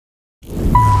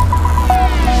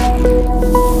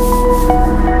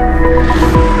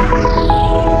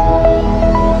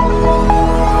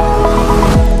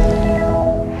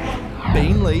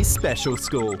Special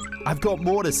School. I've got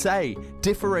more to say.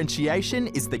 Differentiation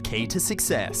is the key to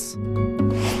success.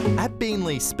 At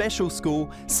Beenleigh Special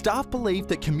School, staff believe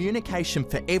that communication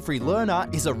for every learner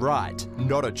is a right,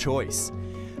 not a choice.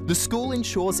 The school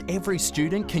ensures every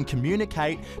student can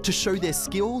communicate to show their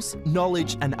skills,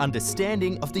 knowledge and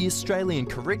understanding of the Australian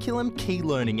curriculum key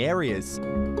learning areas.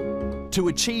 To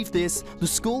achieve this, the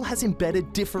school has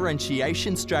embedded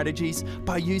differentiation strategies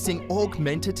by using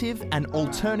augmentative and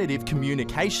alternative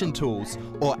communication tools,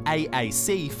 or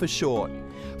AAC for short.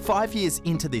 5 years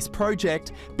into this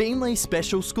project, Beenleigh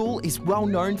Special School is well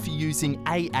known for using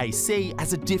AAC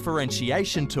as a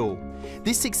differentiation tool.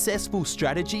 This successful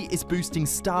strategy is boosting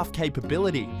staff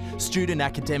capability, student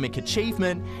academic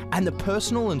achievement, and the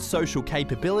personal and social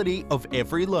capability of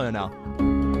every learner.